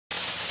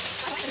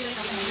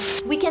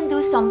we can do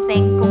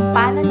something kung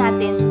paano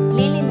natin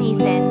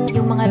lilinisin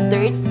yung mga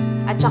dirt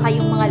at saka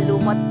yung mga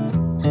lumot.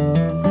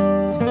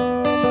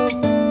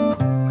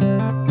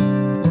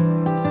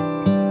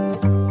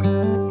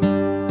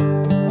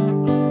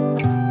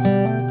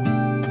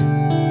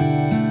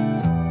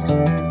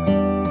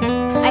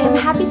 I am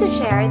happy to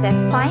share that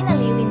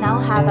finally we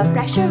now have a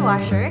pressure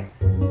washer.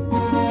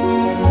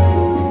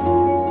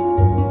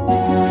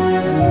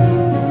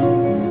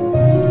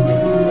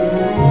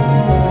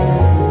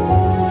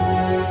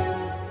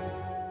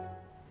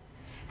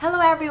 Hello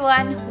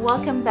everyone!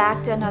 Welcome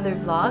back to another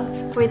vlog.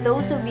 For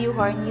those of you who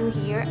are new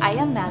here, I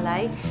am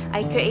Melay.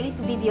 I create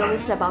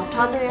videos about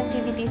toddler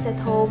activities at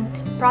home,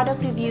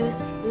 product reviews,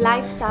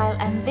 lifestyle,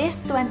 and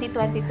this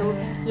 2022,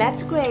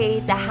 let's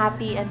create a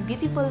happy and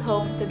beautiful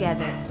home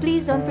together.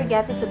 Please don't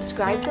forget to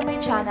subscribe to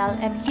my channel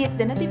and hit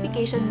the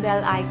notification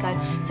bell icon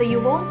so you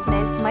won't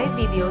miss my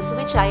videos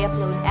which I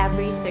upload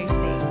every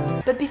Thursday.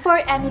 But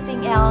before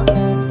anything else,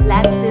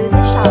 let's do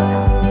the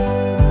shoutout.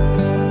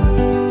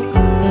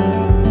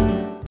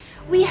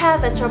 We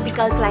have a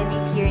tropical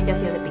climate here in the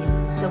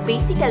Philippines. So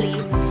basically,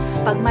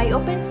 pag may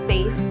open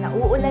space,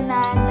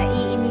 nauulanan,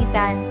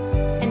 naiinitan,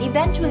 and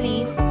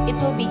eventually, it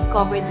will be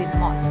covered with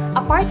moss.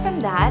 Apart from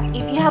that,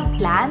 if you have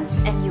plants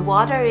and you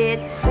water it,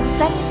 kung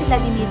saan nyo sila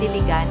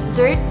dinidiligan,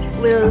 dirt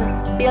will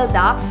build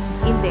up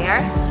in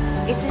there.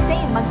 It's the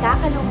same,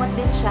 magkakalumot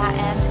din siya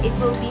and it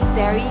will be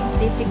very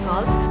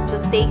difficult to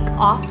take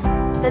off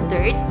the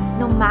dirt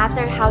no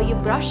matter how you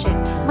brush it.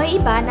 May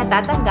iba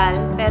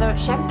natatanggal, pero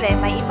syempre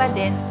may iba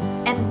din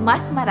and mas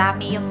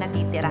marami yung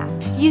natitira.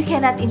 You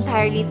cannot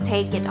entirely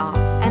take it off.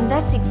 And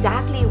that's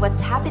exactly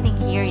what's happening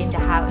here in the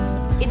house.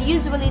 It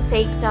usually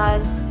takes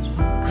us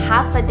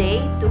half a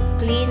day to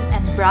clean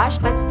and brush,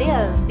 but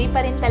still, di pa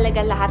rin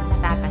talaga lahat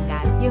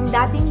natatanggal. Yung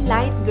dating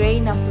light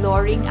gray na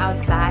flooring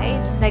outside,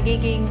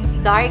 nagiging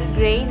dark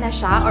gray na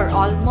siya or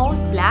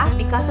almost black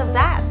because of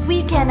that.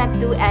 We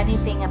cannot do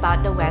anything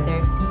about the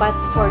weather, but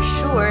for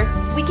sure,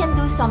 we can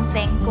do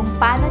something kung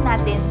paano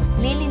natin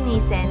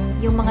lilinisin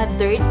yung mga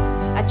dirt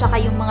at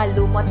saka yung mga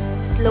lumot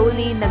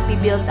slowly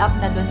nagbi-build up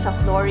na dun sa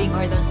flooring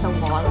or dun sa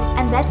wall.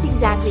 And that's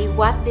exactly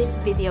what this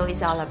video is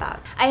all about.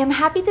 I am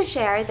happy to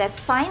share that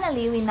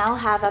finally we now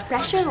have a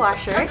pressure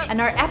washer, and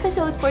our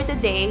episode for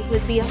today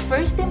would be a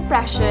first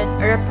impression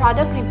or a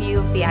product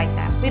review of the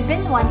item. We've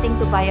been wanting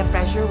to buy a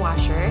pressure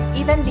washer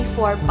even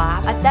before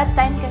pa. At that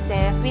time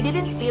kasi, we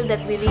didn't feel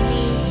that we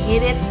really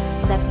need it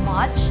that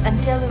much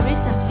until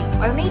recently.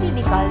 Or maybe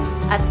because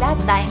at that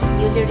time,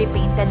 newly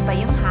repainted pa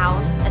yung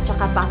house at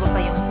saka bago pa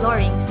yung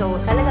flooring, so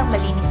talagang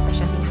malinis pa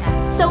siya tingnan.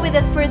 So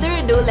without further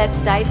ado, let's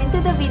dive into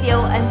the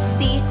video and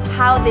see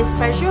how this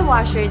pressure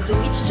washer do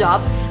its job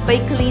by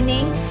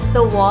cleaning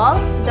the wall,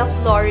 the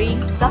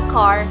flooring, the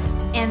car,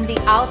 and the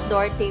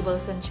outdoor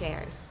tables and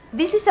chairs.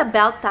 This is a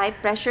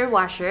belt-type pressure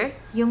washer.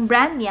 Yung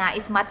brand niya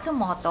is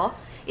Matsumoto.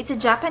 It's a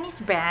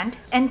Japanese brand,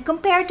 and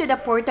compared to the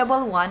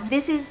portable one,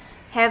 this is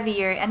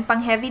heavier and pang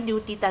heavy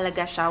duty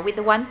talaga siya with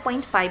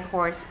 1.5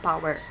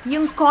 horsepower.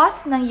 Yung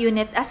cost ng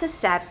unit as a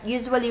set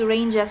usually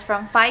ranges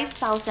from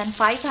 5,500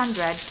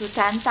 to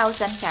 10,000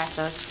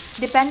 pesos.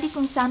 Depende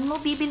kung saan mo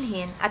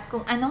bibilhin at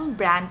kung anong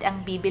brand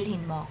ang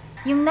bibilhin mo.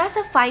 Yung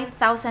nasa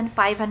 5,500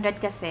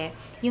 kasi,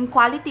 yung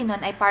quality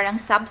nun ay parang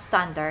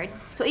substandard.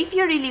 So if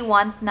you really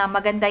want na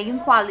maganda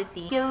yung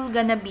quality, you're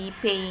gonna be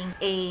paying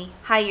a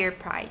higher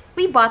price.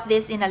 We bought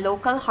this in a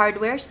local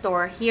hardware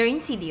store here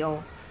in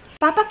CDO.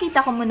 Papakita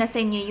ko muna sa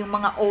inyo yung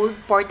mga old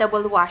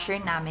portable washer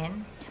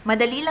namin.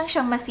 Madali lang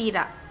siyang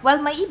masira.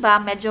 While may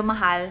iba medyo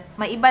mahal,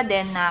 may iba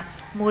din na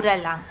mura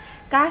lang.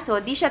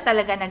 Kaso, di siya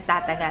talaga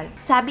nagtatagal.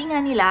 Sabi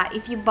nga nila,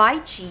 if you buy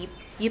cheap,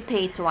 you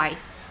pay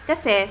twice.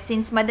 Kasi,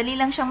 since madali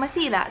lang siyang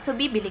masira, so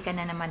bibili ka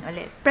na naman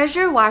ulit.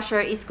 Pressure washer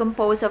is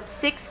composed of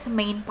 6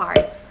 main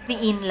parts. The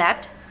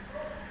inlet.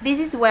 This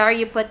is where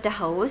you put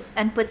the hose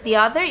and put the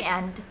other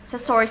end sa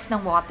source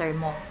ng water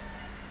mo.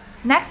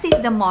 Next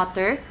is the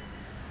motor.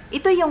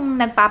 Ito yung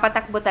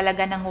nagpapatakbo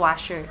talaga ng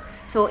washer.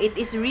 So, it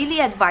is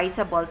really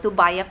advisable to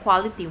buy a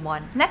quality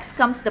one. Next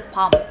comes the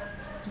pump.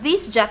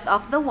 This jet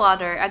off the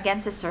water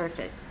against the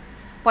surface.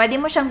 Pwede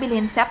mo siyang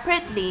bilhin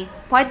separately,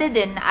 pwede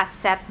din na as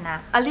set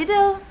na. A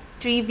little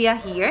trivia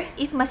here,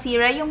 if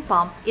masira yung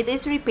pump, it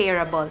is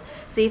repairable.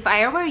 So, if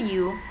I were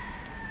you,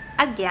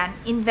 again,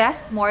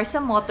 invest more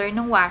sa motor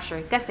ng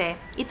washer kasi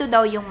ito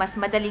daw yung mas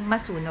madaling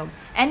masunog.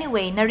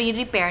 Anyway,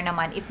 nare-repair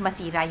naman if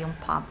masira yung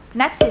pump.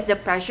 Next is the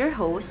pressure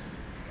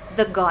hose,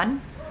 the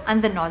gun,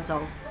 and the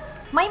nozzle.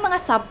 May mga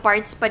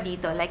subparts pa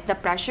dito like the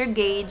pressure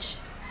gauge,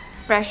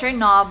 pressure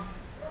knob,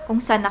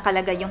 kung saan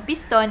nakalagay yung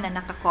piston na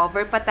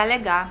nakakover pa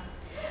talaga.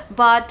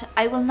 But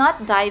I will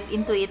not dive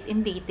into it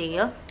in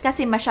detail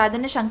kasi masyado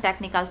na siyang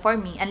technical for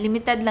me and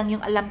limited lang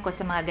yung alam ko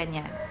sa mga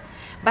ganyan.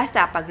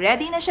 Basta pag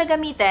ready na siya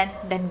gamitin,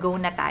 then go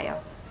na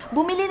tayo.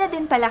 Bumili na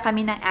din pala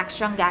kami ng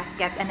extra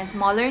gasket and a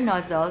smaller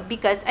nozzle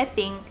because I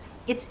think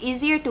it's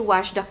easier to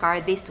wash the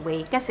car this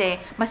way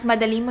kasi mas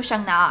madali mo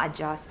siyang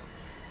na-adjust.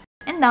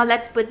 And now,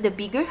 let's put the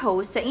bigger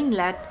hose sa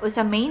inlet o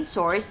sa main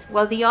source,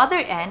 while the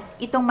other end,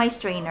 itong may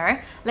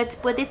strainer, let's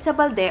put it sa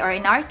balde or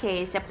in our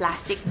case, a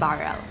plastic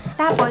barrel.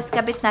 Tapos,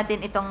 kabit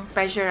natin itong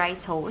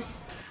pressurized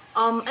hose.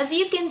 As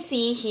you can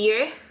see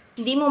here,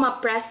 hindi mo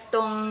ma-press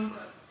tong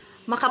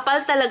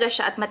makapal talaga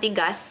siya at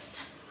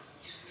matigas.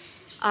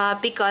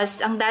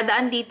 Because ang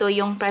dadaan dito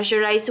yung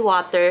pressurized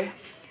water.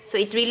 So,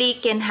 it really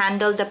can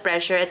handle the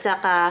pressure at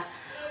saka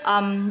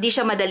di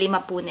siya madali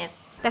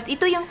mapunit. Tas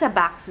ito yung sa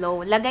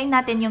backflow. Lagay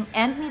natin yung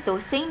end nito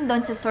same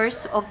doon sa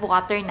source of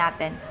water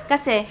natin.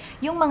 Kasi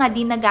yung mga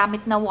di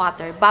nagamit na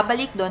water,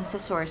 babalik doon sa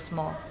source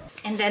mo.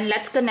 And then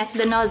let's connect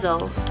the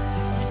nozzle.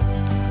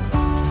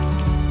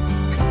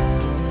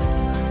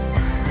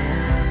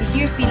 If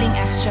you're feeling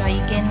extra,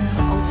 you can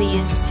also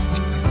use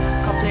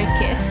coupler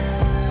kit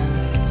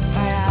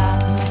para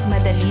mas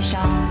madali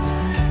siyang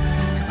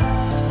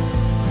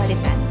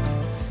palitan.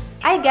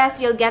 I guess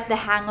you'll get the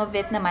hang of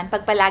it naman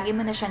pag palagi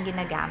mo na siyang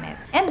ginagamit.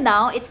 And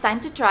now, it's time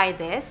to try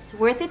this.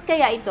 Worth it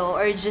kaya ito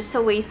or just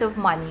a waste of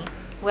money?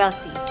 We'll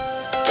see.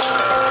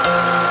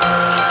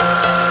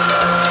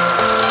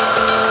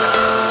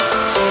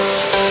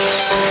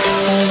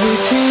 Every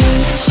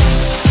change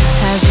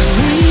has a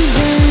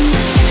reason.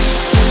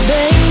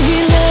 Baby,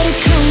 let it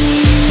come to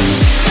you.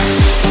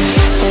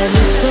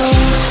 Every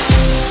soul,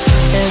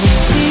 every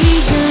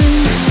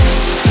season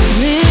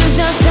lives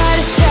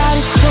outside of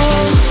status quo.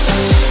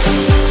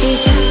 If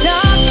you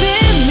stop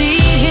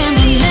believing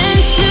we're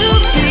meant to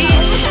be,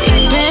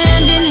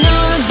 expanding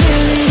our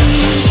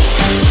abilities.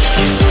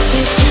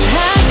 If the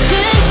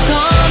passion's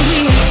gone,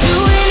 we are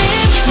doing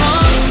it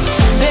wrong.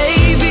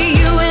 Baby,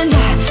 you and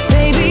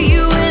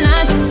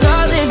I should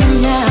start living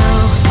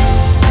now.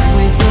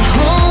 With the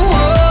whole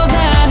world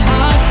at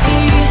our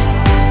feet,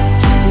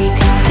 we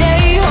could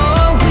stay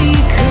or we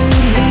could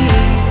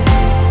leave.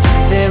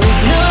 There is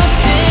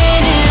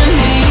nothing in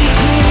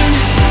between.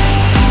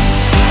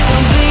 So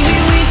baby,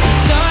 we should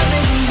start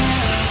living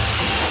now.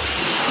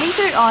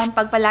 Later on,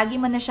 pag palagi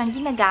mo na siyang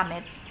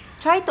ginagamit,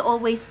 try to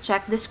always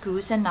check the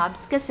screws and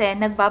knobs kasi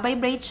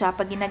nagbabibrate siya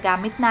pag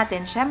ginagamit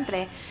natin,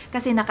 syempre,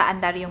 kasi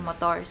nakaandar yung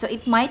motor. So,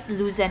 it might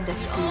loosen the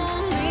screws.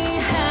 We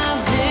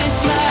have this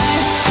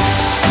life.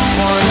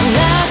 Wanna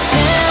laugh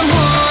and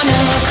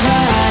wanna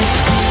cry.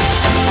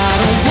 I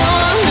don't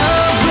wanna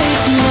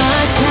waste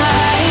my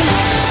time.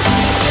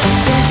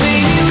 So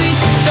baby, we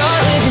should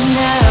start living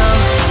now.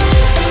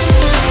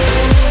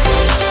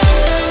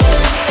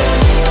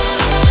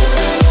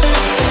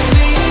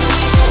 Baby, we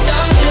should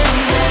start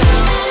living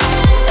now.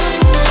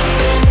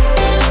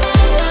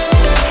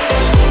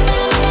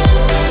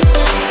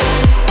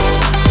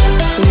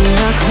 We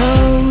are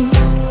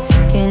close.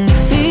 Can you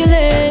feel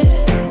it?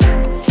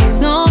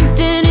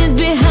 Something is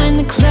behind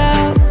the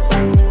clouds.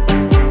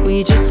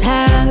 We just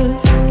have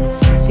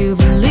to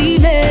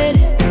believe it,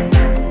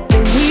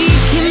 that we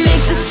can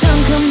make the sun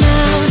come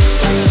out.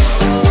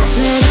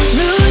 Let us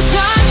lose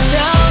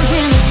ourselves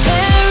in a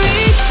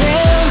fairy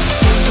tale.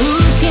 Who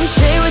can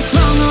say what's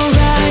wrong or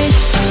right?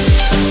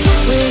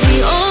 We're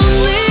the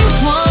only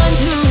ones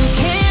who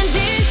can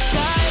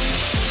decide.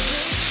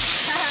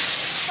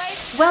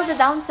 Well, the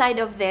downside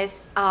of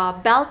this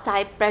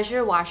belt-type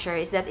pressure washer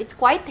is that it's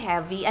quite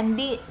heavy and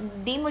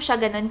di mo siya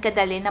ganun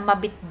kadali na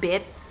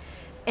mabitbit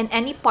in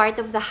any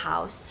part of the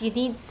house. You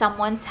need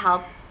someone's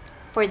help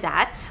for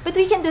that. But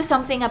we can do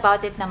something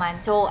about it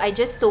naman. So, I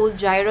just told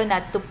Gyro na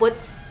to put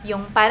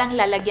yung parang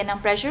lalagyan ng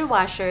pressure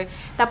washer,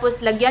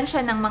 tapos lagyan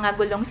siya ng mga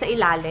gulong sa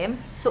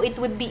ilalim. So, it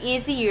would be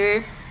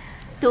easier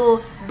to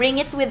bring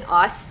it with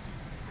us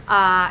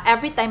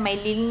every time may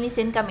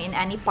lilinisin kami in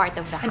any part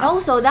of the house. And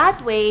also,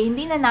 that way,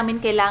 hindi na namin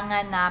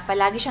kailangan na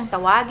palagi siyang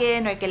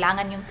tawagin or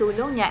kailangan yung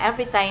tulong niya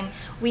every time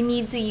we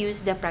need to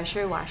use the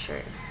pressure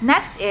washer.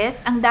 Next is,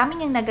 ang dami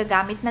niyang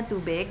nagagamit na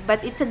tubig,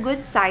 but it's a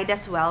good side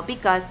as well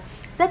because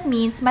that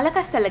means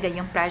malakas talaga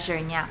yung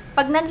pressure niya.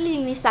 Pag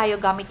naglilinis tayo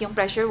gamit yung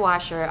pressure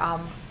washer,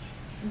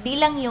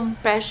 di lang yung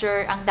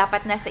pressure ang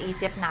dapat nasa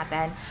isip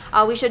natin.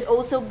 We should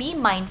also be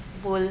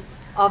mindful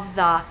of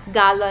the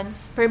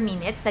gallons per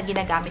minute na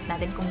ginagamit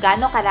natin, kung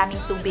gaano karaming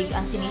tubig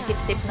ang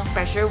sinisip-sip ng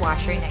pressure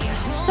washer na yun.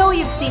 So,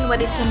 you've seen what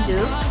it can do.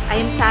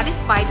 I am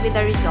satisfied with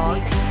the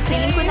result.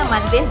 Feeling ko naman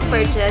this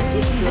purchase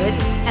is good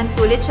and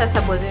sulit siya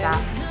sa bulsa.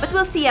 But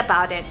we'll see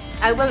about it.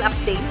 I will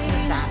update you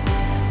on that.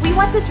 We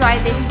want to try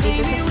this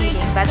dito sa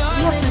ceiling, but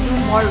we have to do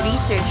more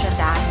research on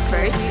that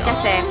first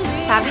kasi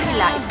sabi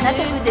nila, it's not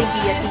a good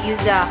idea to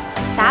use the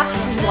tap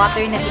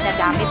water na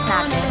ginagamit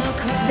natin.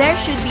 There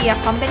should be a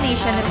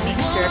combination of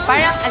mixture,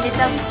 parang a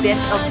little bit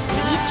of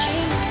bleach,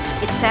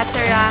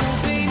 etc.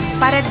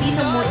 para di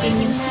lumutin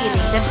yung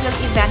ceiling that will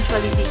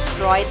eventually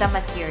destroy the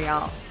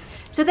material.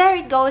 So there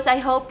it goes. I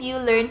hope you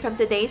learned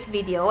from today's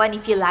video, and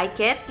if you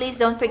like it,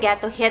 please don't forget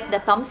to hit the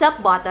thumbs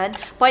up button.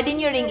 Pwede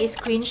nyo ring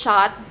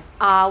i-screenshot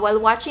while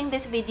watching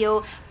this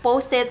video,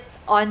 post it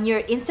on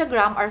your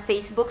Instagram or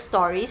Facebook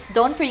stories.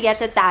 Don't forget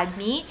to tag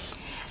me.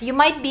 You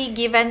might be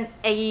given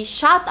a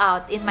shout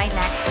out in my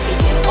next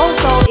video.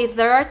 Also, if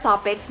there are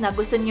topics na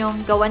gusto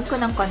nyong gawan ko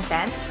ng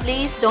content,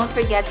 please don't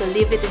forget to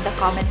leave it in the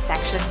comment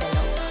section below.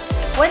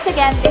 Once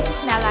again, this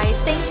is Melai.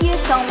 Thank you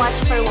so much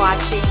for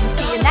watching.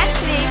 See you next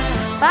week.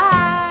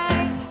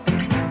 Bye!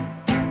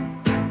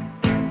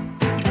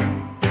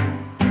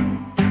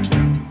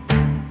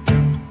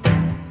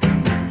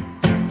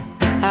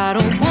 I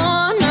don't want